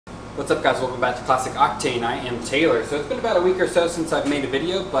What's up guys, welcome back to Classic Octane. I am Taylor. So it's been about a week or so since I've made a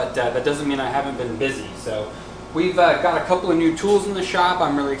video, but that doesn't mean I haven't been busy. So we've got a couple of new tools in the shop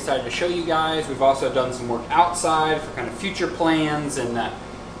I'm really excited to show you guys. We've also done some work outside for kind of future plans, and let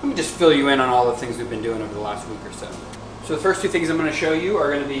me just fill you in on all the things we've been doing over the last week or so. So the first two things I'm going to show you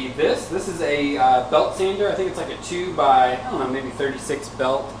are going to be this. This is a belt sander. I think it's like a 2 by, I don't know, maybe 36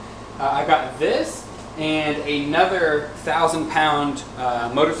 belt. I got this and another 1,000-pound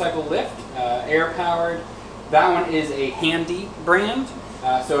motorcycle lift, air powered. That one is a Handy brand,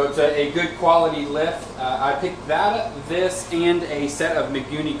 so it's a good quality lift. I picked that up, this, and a set of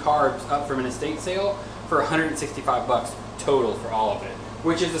Maguni carbs up from an estate sale for 165 bucks total for all of it,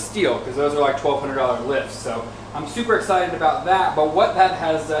 which is a steal because those are like $1,200 lifts. So I'm super excited about that. But what that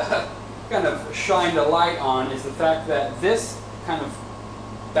has kind of shined a light on is the fact that this kind of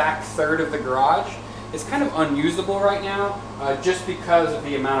back third of the garage is kind of unusable right now, just because of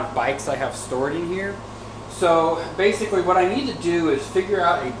the amount of bikes I have stored in here. So basically what I need to do is figure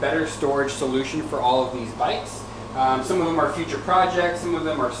out a better storage solution for all of these bikes. Some of them are future projects, some of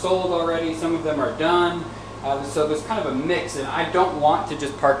them are sold already, some of them are done. So there's kind of a mix, and I don't want to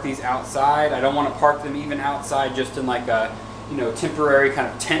just park these outside. I don't want to park them even outside just in like a temporary kind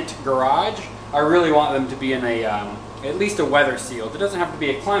of tent garage. I really want them to be in a at least a weather sealed. It doesn't have to be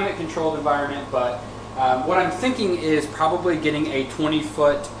a climate controlled environment, but what I'm thinking is probably getting a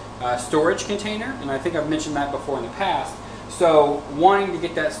 20-foot storage container, and I think I've mentioned that before in the past. So wanting to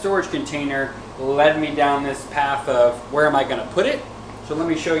get that storage container led me down this path of where am I going to put it. So let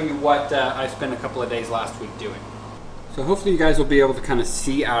me show you what I spent a couple of days last week doing. So hopefully you guys will be able to kind of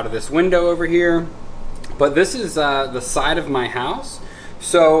see out of this window over here. But this is the side of my house.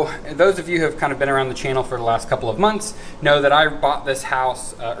 So those of you who have kind of been around the channel for the last couple of months know that I bought this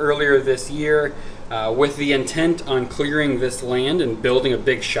house earlier this year with the intent on clearing this land and building a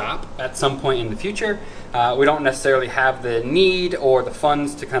big shop at some point in the future. We don't necessarily have the need or the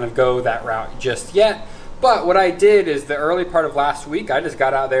funds to kind of go that route just yet. But what I did is the early part of last week, I just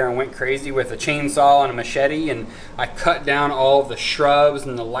got out there and went crazy with a chainsaw and a machete, and I cut down all of the shrubs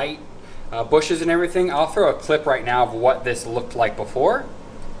and the light bushes and everything. I'll throw a clip right now of what this looked like before.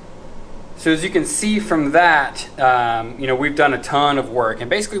 So as you can see from that, we've done a ton of work, and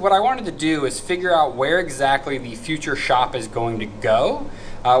basically what I wanted to do is figure out where exactly the future shop is going to go.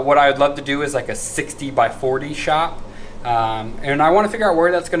 What I would love to do is like a 60 by 40 shop. And I want to figure out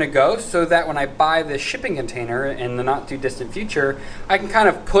where that's going to go so that when I buy this shipping container in the not too distant future, I can kind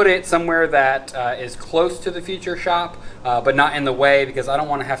of put it somewhere that is close to the future shop, but not in the way, because I don't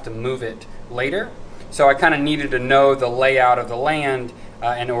want to have to move it later. So I kind of needed to know the layout of the land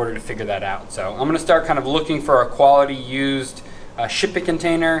in order to figure that out. So I'm going to start kind of looking for a quality used shipping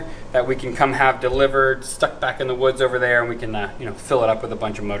container that we can come have delivered, stuck back in the woods over there, and we can fill it up with a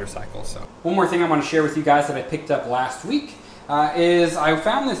bunch of motorcycles. So one more thing I want to share with you guys that I picked up last week is I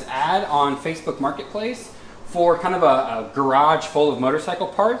found this ad on Facebook Marketplace for kind of a garage full of motorcycle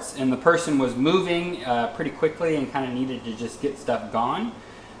parts, and the person was moving pretty quickly and kind of needed to just get stuff gone.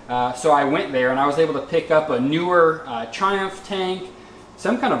 So I went there and I was able to pick up a newer Triumph tank,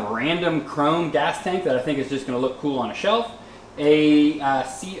 some kind of random chrome gas tank that I think is just going to look cool on a shelf.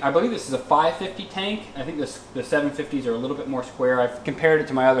 I believe this is a 550 tank. I think the 750s are a little bit more square. I've compared it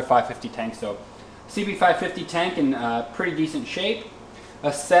to my other 550 tanks. So CB 550 tank in pretty decent shape.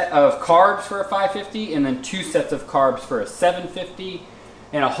 A set of carbs for a 550, and then 2 sets of carbs for a 750,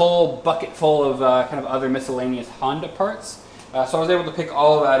 and a whole bucket full of kind of other miscellaneous Honda parts. So I was able to pick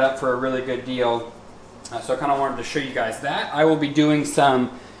all of that up for a really good deal. So I kind of wanted to show you guys that. I will be doing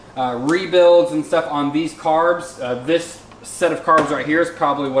some rebuilds and stuff on these carbs. This set of carbs right here is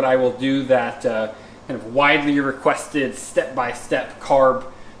probably what I will do that kind of widely requested step-by-step carb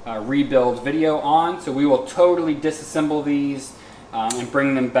rebuild video on. So we will totally disassemble these and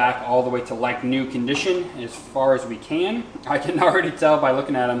bring them back all the way to like new condition as far as we can. I can already tell by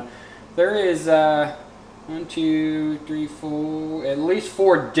looking at them, there is 1, 2, 3, 4, at least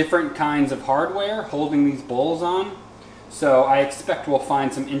 4 different kinds of hardware holding these bowls on. So I expect we'll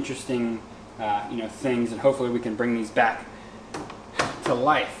find some interesting things, and hopefully we can bring these back to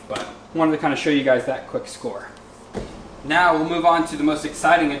life. But wanted to kind of show you guys that quick score. Now we'll move on to the most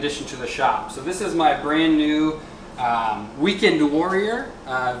exciting addition to the shop. So this is my brand new Weekend Warrior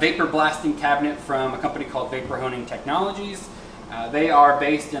vapor blasting cabinet from a company called Vapor Honing Technologies. They are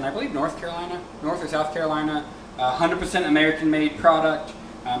based in, I believe, North or South Carolina. 100% American-made product.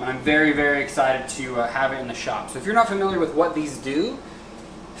 And I'm very, very excited to have it in the shop. So if you're not familiar with what these do,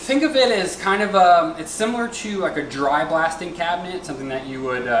 think of it as kind of it's similar to like a dry blasting cabinet, something that you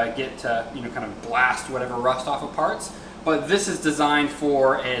would get to kind of blast whatever rust off of parts. but this is designed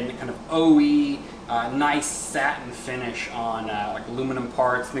for a kind of OE, nice satin finish on like aluminum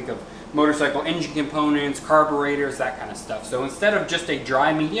parts. Think of motorcycle engine components, carburetors, that kind of stuff. So instead of just a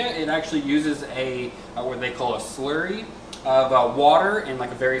dry media, it actually uses a what they call a slurry of water and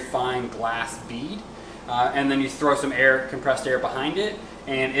like a very fine glass bead. And then you throw some air, compressed air behind it,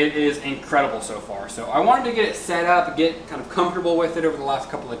 and it is incredible so far. So I wanted to get it set up, get kind of comfortable with it over the last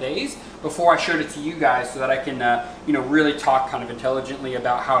couple of days before I showed it to you guys, so that I can you know, really talk kind of intelligently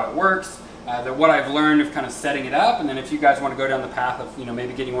about how it works, what I've learned of kind of setting it up, and then if you guys want to go down the path of, you know,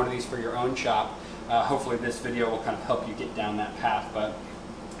 maybe getting one of these for your own shop, hopefully this video will kind of help you get down that path. But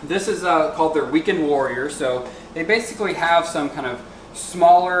this is called their Weekend Warrior. So they basically have some kind of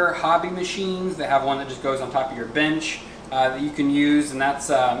smaller hobby machines. They have one that just goes on top of your bench that you can use, and that's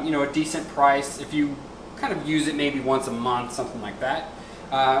you know, a decent price if you kind of use it maybe once a month, something like that.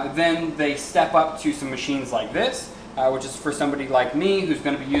 Then they step up to some machines like this, which is for somebody like me who's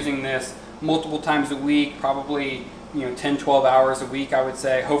going to be using this multiple times a week, probably, you know, 10-12 hours a week, I would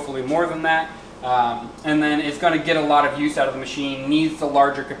say, hopefully more than that. And then it's going to get a lot of use out of the machine, needs the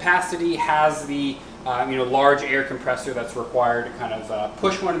larger capacity, has the you know, large air compressor that's required to kind of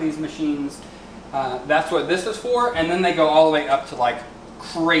push one of these machines. That's what this is for. And then they go all the way up to like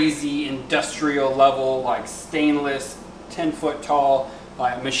crazy industrial level, like stainless 10-foot tall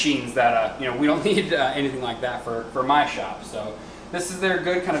machines that you know, we don't need anything like that for my shop. So this is their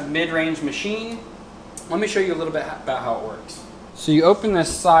good kind of mid-range machine. Let me show you a little bit about how it works. So you open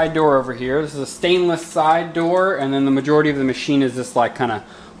this side door over here. This is a stainless side door, and then the majority of the machine is this like kind of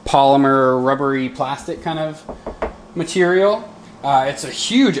polymer, rubbery plastic kind of material. It's a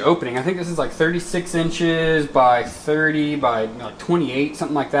huge opening. I think this is like 36 inches by 30 by like 28,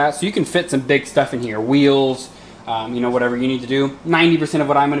 something like that. So you can fit some big stuff in here, wheels, you know, whatever you need to do. 90% of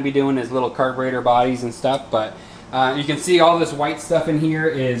what I'm going to be doing is little carburetor bodies and stuff, but you can see all this white stuff in here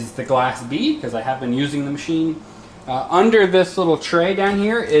is the glass bead, because I have been using the machine. Under this little tray down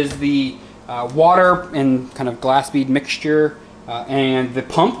here is the water and kind of glass bead mixture, and the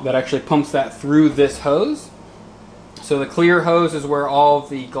pump that actually pumps that through this hose. So the clear hose is where all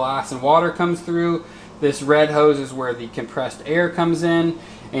the glass and water comes through. This red hose is where the compressed air comes in,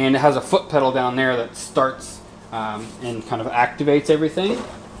 and it has a foot pedal down there that starts and kind of activates everything.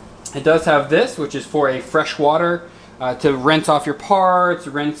 It does have this, which is for a fresh water to rinse off your parts,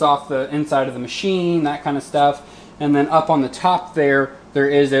 rinse off the inside of the machine, that kind of stuff. And then up on the top there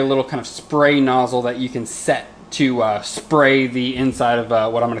is a little kind of spray nozzle that you can set to spray the inside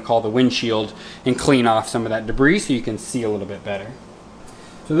of what I'm going to call the windshield and clean off some of that debris so you can see a little bit better.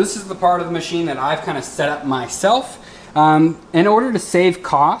 So this is the part of the machine that I've kind of set up myself. In order to save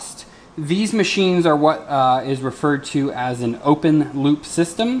cost, these machines are what is referred to as an open loop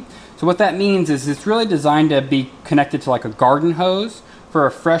system. So what that means is it's really designed to be connected to like a garden hose for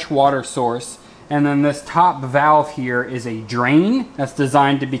a fresh water source. And then this top valve here is a drain that's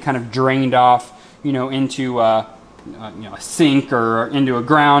designed to be kind of drained off, you know, into you know, a sink or into a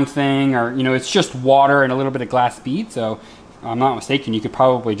ground thing, or, you know, it's just water and a little bit of glass bead. So if I'm not mistaken, you could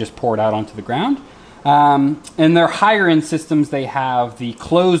probably just pour it out onto the ground. In their higher end systems, they have the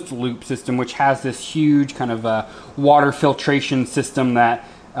closed loop system, which has this huge kind of water filtration system that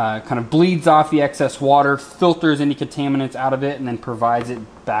kind of bleeds off the excess water, filters any contaminants out of it, and then provides it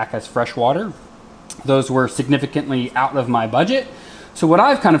back as fresh water. Those were significantly out of my budget. So what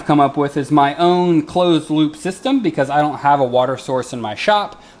I've kind of come up with is my own closed loop system, because I don't have a water source in my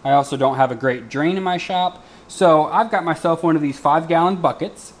shop. I also don't have a great drain in my shop. So I've got myself one of these 5-gallon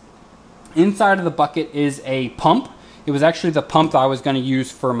buckets. Inside of the bucket is a pump. It was actually the pump that I was going to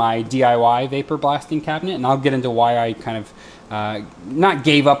use for my DIY vapor blasting cabinet, and I'll get into why I kind of not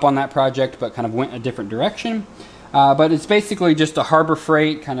gave up on that project, but kind of went a different direction. But it's basically just a Harbor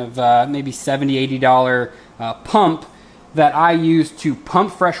Freight kind of maybe $70, $80 pump that I use to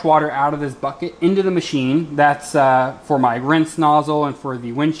pump fresh water out of this bucket into the machine. That's for my rinse nozzle and for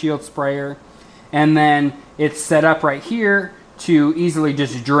the windshield sprayer. And then it's set up right here to easily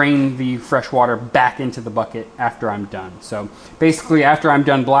just drain the fresh water back into the bucket after I'm done. So basically, after I'm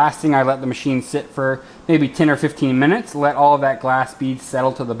done blasting, I let the machine sit for maybe 10 or 15 minutes, let all of that glass bead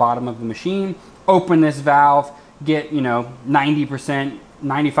settle to the bottom of the machine, open this valve, get, you know, 90%,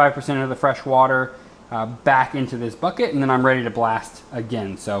 95% of the fresh water back into this bucket, and then I'm ready to blast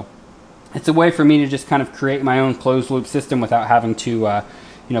again. So it's a way for me to just kind of create my own closed loop system without having to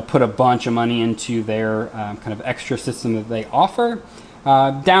you know, put a bunch of money into their kind of extra system that they offer.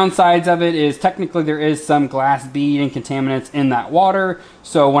 Downsides of it is technically there is some glass bead and contaminants in that water,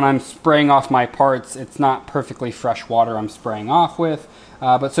 so when I'm spraying off my parts, it's not perfectly fresh water I'm spraying off with.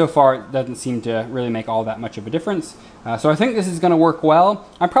 But so far it doesn't seem to really make all that much of a difference. So I think this is going to work well.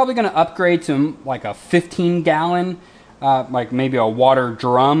 I'm probably going to upgrade to like a 15-gallon, like maybe a water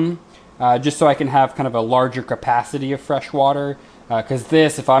drum, just so I can have kind of a larger capacity of fresh water. Because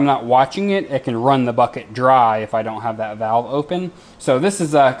this, if I'm not watching it, it can run the bucket dry if I don't have that valve open. So this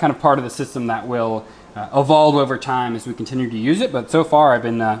is kind of part of the system that will evolve over time as we continue to use it. But so far, I've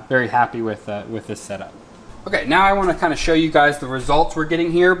been very happy with this setup. Okay, now I want to kind of show you guys the results we're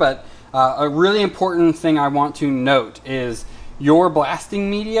getting here. But a really important thing I want to note is your blasting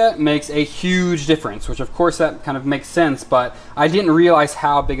media makes a huge difference, which of course that kind of makes sense, but I didn't realize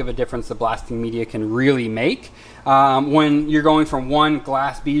how big of a difference the blasting media can really make when you're going from one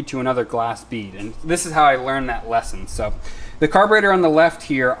glass bead to another glass bead. And this is how I learned that lesson. So the carburetor on the left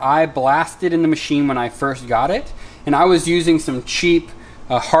here, I blasted in the machine when I first got it, and I was using some cheap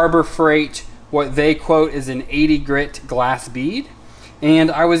Harbor Freight, what they quote is an 80 grit glass bead,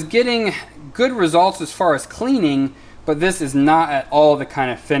 and I was getting good results as far as cleaning, but this is not at all the kind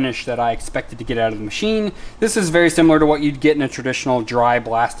of finish that I expected to get out of the machine. This is very similar to what you'd get in a traditional dry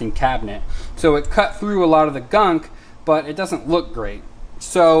blasting cabinet. So it cut through a lot of the gunk, but it doesn't look great.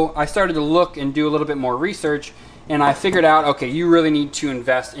 So I started to look and do a little bit more research, and I figured out, okay, you really need to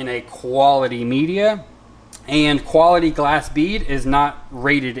invest in a quality media, and quality glass bead is not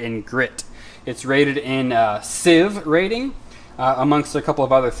rated in grit. It's rated in sieve rating, amongst a couple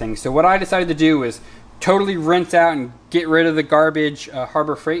of other things. So what I decided to do is totally rinse out and get rid of the garbage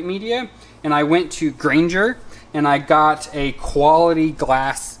Harbor Freight media, and I went to Grainger and I got a quality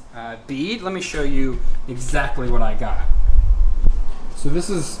glass bead. Let me show you exactly what I got. So this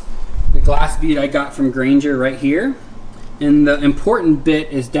is the glass bead I got from Grainger right here, and the important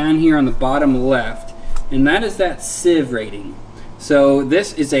bit is down here on the bottom left, and that is that sieve rating. So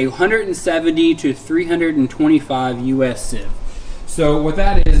this is a 170 to 325 US sieve. So what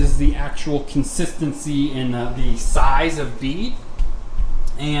that is the actual consistency in the size of bead,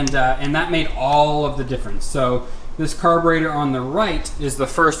 and that made all of the difference. So this carburetor on the right is the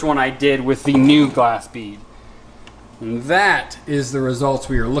first one I did with the new glass bead, and that is the results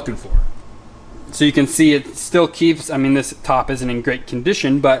we are looking for. So you can see it still keeps, I mean, this top isn't in great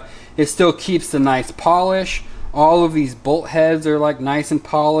condition, but it still keeps the nice polish. All of these bolt heads are like nice and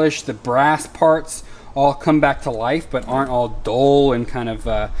polished. The brass parts all come back to life, but aren't all dull and kind of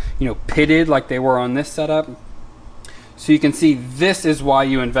you know, pitted like they were on this setup. So you can see this is why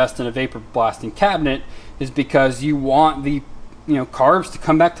you invest in a vapor blasting cabinet, is because you want the carbs to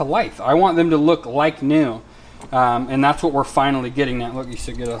come back to life. I want them to look like new, and that's what we're finally getting now. Look, you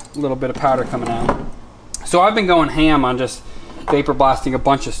should get a little bit of powder coming out. So I've been going ham on just vapor blasting a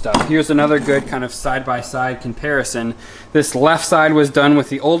bunch of stuff. Here's another good kind of side-by-side comparison. This left side was done with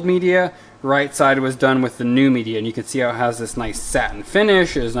the old media, right side was done with the new media, and you can see how it has this nice satin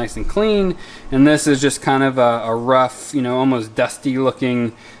finish. It is nice and clean, and this is just kind of a rough, almost dusty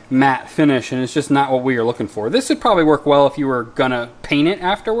looking matte finish, and it's just not what we are looking for. This would probably work well if you were gonna paint it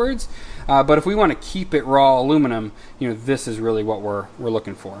afterwards, but if we want to keep it raw aluminum, this is really what we're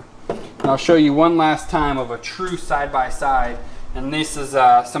looking for. And I'll show you one last time of a true side-by-side, and this is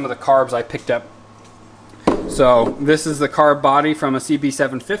some of the carbs I picked up. So this is the carb body from a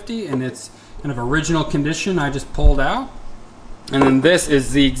CB750, and it's kind of original condition I just pulled out. And then this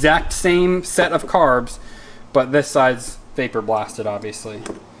is the exact same set of carbs, but this side's vapor blasted, obviously.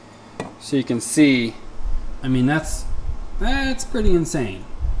 So you can see, I mean, that's pretty insane.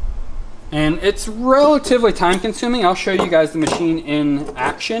 And it's relatively time consuming. I'll show you guys the machine in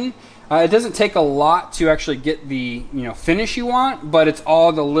action. It doesn't take a lot to actually get the finish you want, but it's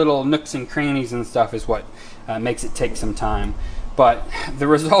all the little nooks and crannies and stuff is what makes it take some time. But the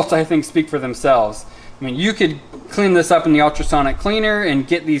results, I think, speak for themselves. I mean, you could clean this up in the ultrasonic cleaner and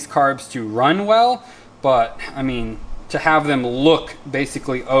get these carbs to run well, but I mean, to have them look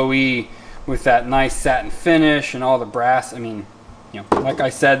basically OE with that nice satin finish and all the brass, I mean, like I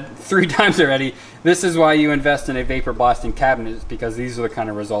said 3 times already, this is why you invest in a vapor blasting cabinet, because these are the kind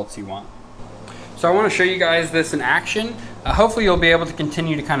of results you want. So I want to show you guys this in action. Hopefully you'll be able to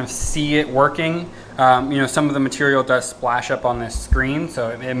continue to kind of see it working. Some of the material does splash up on this screen, so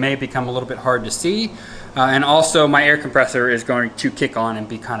it may become a little bit hard to see. And also my air compressor is going to kick on and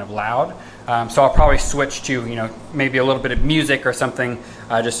be kind of loud. So I'll probably switch to maybe a little bit of music or something,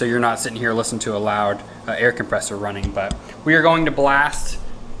 just so you're not sitting here listening to a loud air compressor running. But we are going to blast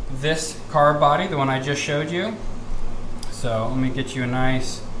this carb body, the one I just showed you. So let me get you a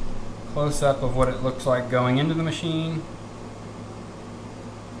nice close-up of what it looks like going into the machine.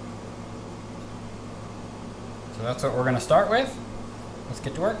 So that's what we're going to start with. Let's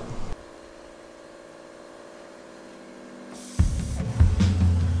get to work.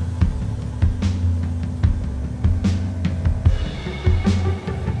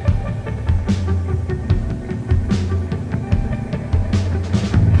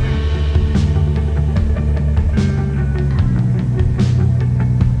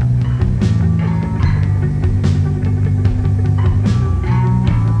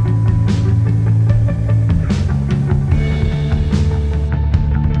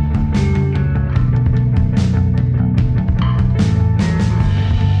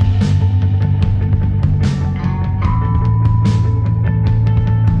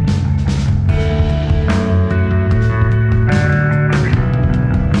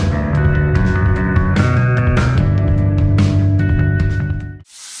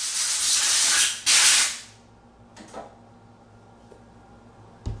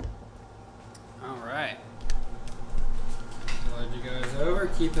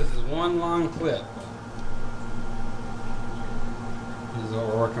 keep this as one long clip. This is what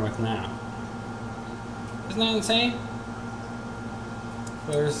we're working with now. Isn't that insane?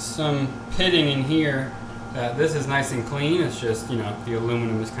 There's some pitting in here. This is nice and clean. It's just, you know, the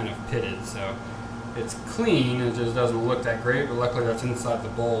aluminum is kind of pitted, so it's clean. It just doesn't look that great, but luckily that's inside the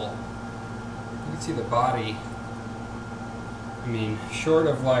bowl. You can see the body. I mean, short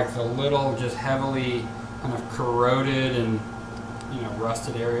of like the little just heavily kind of corroded and, you know,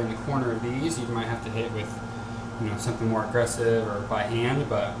 rusted area in the corner of these, you might have to hit with, you know, something more aggressive or by hand.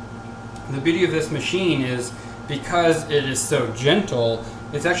 But the beauty of this machine is because it is so gentle,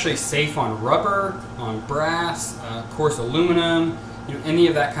 it's actually safe on rubber, on brass, of course aluminum, you know, any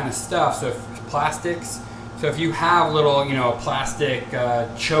of that kind of stuff. So if plastics, so if you have little, you know, a plastic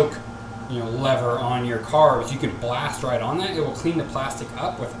choke, you know, lever on your carbs, you can blast right on that. It will clean the plastic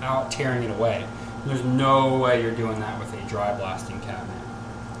up without tearing it away. There's no way you're doing that with a dry blasting cabinet.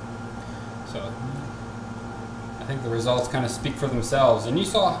 So I think the results kind of speak for themselves. And you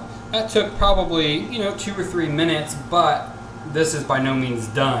saw that took probably, you know, 2 or 3 minutes, but this is by no means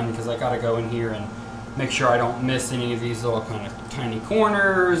done because I got to go in here and make sure I don't miss any of these little kind of tiny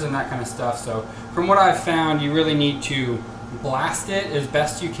corners and that kind of stuff. So from what I've found, you really need to blast it as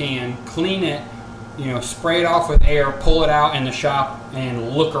best you can, clean it, you know, spray it off with air, pull it out in the shop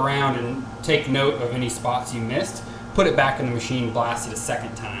and look around and take note of any spots you missed, put it back in the machine, blast it a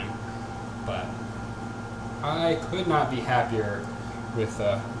second time. But I could not be happier with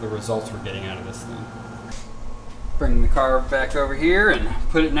the results we're getting out of this thing. Bring the carb back over here and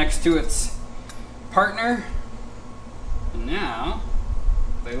put it next to its partner, and now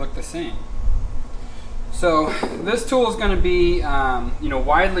they look the same. So this tool is going to be you know,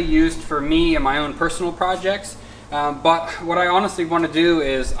 widely used for me and my own personal projects, but what I honestly want to do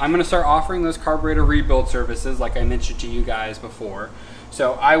is I'm going to start offering those carburetor rebuild services like I mentioned to you guys before.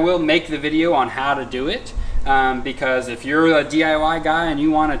 So I will make the video on how to do it, because if you're a DIY guy and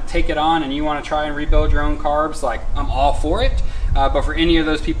you want to take it on and you want to try and rebuild your own carbs, like, I'm all for it. But for any of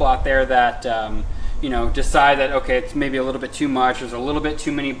those people out there that you know, decide that, okay, it's maybe a little bit too much, there's a little bit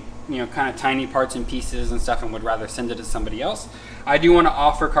too many, you know, kind of tiny parts and pieces and stuff, and would rather send it to somebody else, I do want to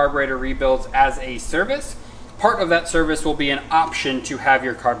offer carburetor rebuilds as a service. Part of that service will be an option to have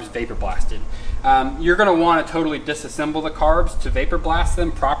your carbs vapor blasted. You're going to want to totally disassemble the carbs to vapor blast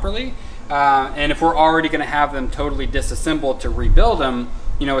them properly, and if we're already going to have them totally disassembled to rebuild them,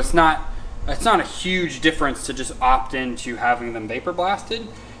 you know, it's not a huge difference to just opt into having them vapor blasted.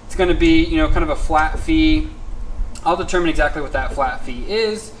 It's going to be, you know, kind of a flat fee. I'll determine exactly what that flat fee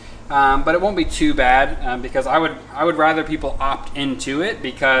is, but it won't be too bad, because I would rather people opt into it,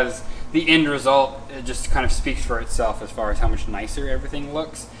 because the end result, it just kind of speaks for itself as far as how much nicer everything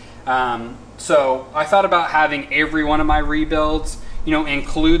looks. So I thought about having every one of my rebuilds, you know,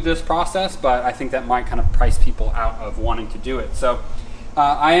 include this process, but I think that might kind of price people out of wanting to do it. So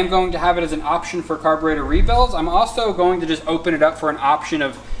I am going to have it as an option for carburetor rebuilds. I'm also going to just open it up for an option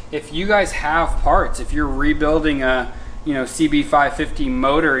of, if you guys have parts, if you're rebuilding a, you know, CB550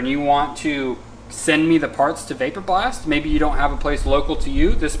 motor and you want to send me the parts to vapor blast, maybe you don't have a place local to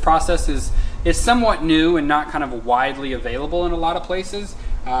you. This process is somewhat new and not kind of widely available in a lot of places.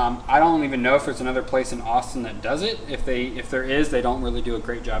 I don't even know if there's another place in Austin that does it. If there is, they don't really do a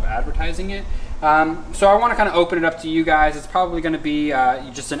great job advertising it. So I want to kind of open it up to you guys. It's probably going to be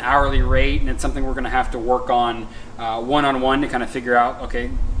just an hourly rate, and it's something we're going to have to work on one-on-one to kind of figure out,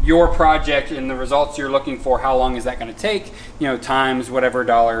 okay, your project and the results you're looking for, how long is that going to take, you know, times whatever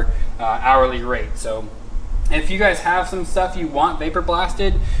dollar hourly rate. So if you guys have some stuff you want vapor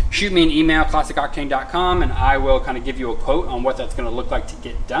blasted, shoot me an email, ClassicOctane.com, and I will kind of give you a quote on what that's going to look like to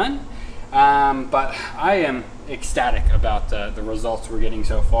get done. But I am ecstatic about the results we're getting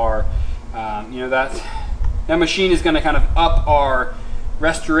so far. You know, that machine is going to kind of up our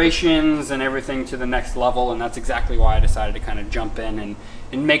restorations and everything to the next level, and that's exactly why I decided to kind of jump in and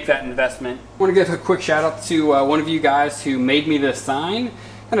make that investment. I want to give a quick shout out to one of you guys who made me this sign.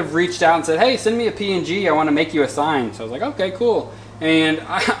 Kind of reached out and said, hey, send me a PNG, I want to make you a sign. So I was like, okay, cool. And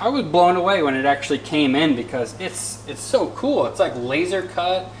I was blown away when it actually came in, because it's so cool. It's like laser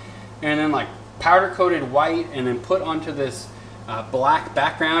cut and then like powder coated white and then put onto this black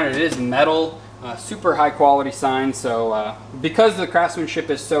background. It is metal, super high quality sign. So because the craftsmanship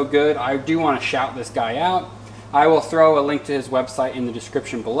is so good, I do want to shout this guy out. I will throw a link to his website in the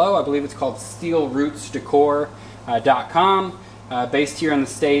description below. I believe it's called steelrootsdecor.com, based here in the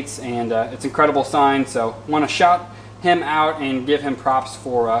States, and it's an incredible sign. So want to shout him out and give him props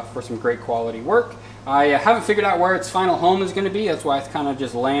for some great quality work. I haven't figured out where its final home is going to be. That's why it's kind of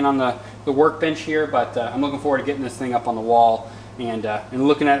just laying on the workbench here, but I'm looking forward to getting this thing up on the wall and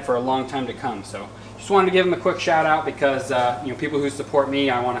looking at it for a long time to come. So just wanted to give him a quick shout out because people who support me,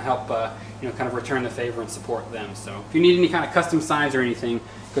 I want to help kind of return the favor and support them. So if you need any kind of custom signs or anything,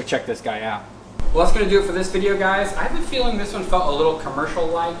 go check this guy out. Well, that's going to do it for this video, guys. I have a feeling this one felt a little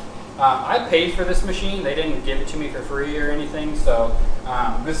commercial-like. I paid for this machine. They didn't give it to me for free or anything, so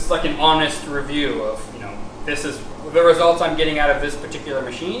this is like an honest review of, this is the results I'm getting out of this particular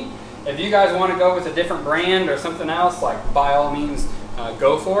machine. If you guys want to go with a different brand or something else, like by all means,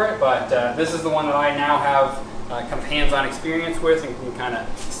 go for it. But this is the one that I now have kind of hands-on experience with and can kind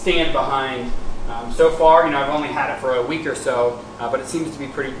of stand behind. So far, I've only had it for a week or so, but it seems to be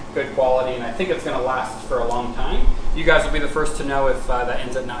pretty good quality, and I think it's going to last for a long time. You guys will be the first to know if that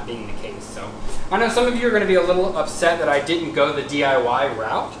ends up not being the case. So I know some of you are going to be a little upset that I didn't go the DIY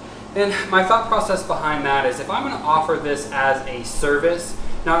route, and my thought process behind that is if I'm going to offer this as a service,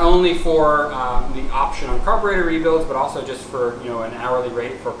 not only for the option on carburetor rebuilds, but also just for an hourly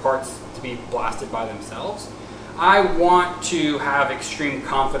rate for parts to be blasted by themselves, I want to have extreme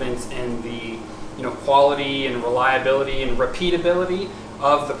confidence in the quality and reliability and repeatability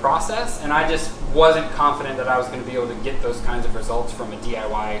of the process, and I just wasn't confident that I was going to be able to get those kinds of results from a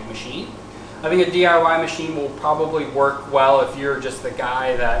DIY machine. I think a DIY machine will probably work well if you're just the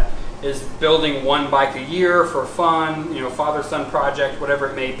guy that is building one bike a year for fun, father-son project, whatever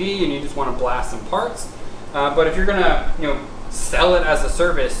it may be, and you just want to blast some parts. But if you're going to sell it as a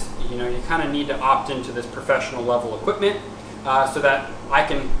service, you kind of need to opt into this professional level equipment so that I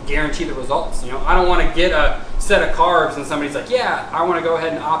can guarantee the results. I don't want to get a set of carbs and somebody's like, yeah, I want to go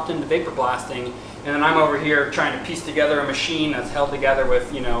ahead and opt into vapor blasting, and then I'm over here trying to piece together a machine that's held together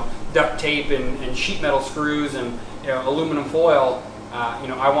with duct tape and sheet metal screws and aluminum foil.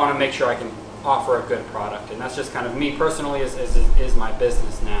 I want to make sure I can offer a good product, and that's just kind of me personally is my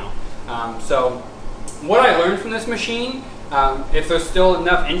business now. So what I learned from this machine, if there's still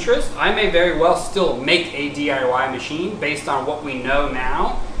enough interest, I may very well still make a DIY machine based on what we know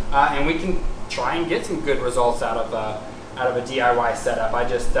now, and we can try and get some good results out of a DIY setup. I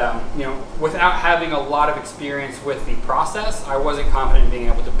just, without having a lot of experience with the process, I wasn't confident in being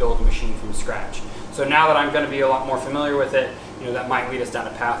able to build a machine from scratch. So now that I'm going to be a lot more familiar with it, that might lead us down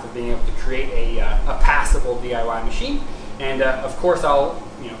a path of being able to create a passable DIY machine. And of course, I'll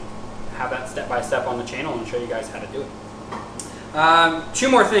have that step-by-step on the channel and show you guys how to do it. Two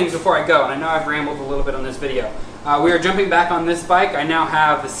more things before I go, and I know I've rambled a little bit on this video. We are jumping back on this bike. I now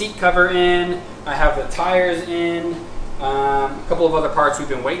have the seat cover in, I have the tires in, a couple of other parts we've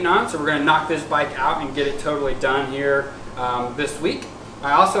been waiting on, so we're going to knock this bike out and get it totally done here this week.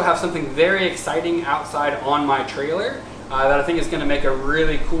 I also have something very exciting outside on my trailer that I think is going to make a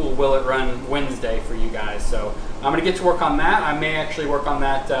really cool Will It Run Wednesday for you guys. So I'm going to get to work on that. I may actually work on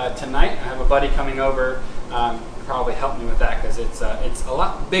that tonight. I have a buddy coming over probably help me with that because it's a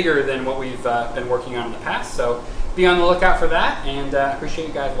lot bigger than what we've been working on in the past. So be on the lookout for that, and appreciate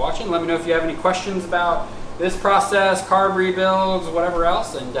you guys watching. Let me know if you have any questions about this process, carb rebuilds, whatever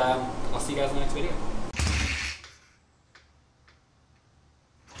else, and I'll see you guys in the next video.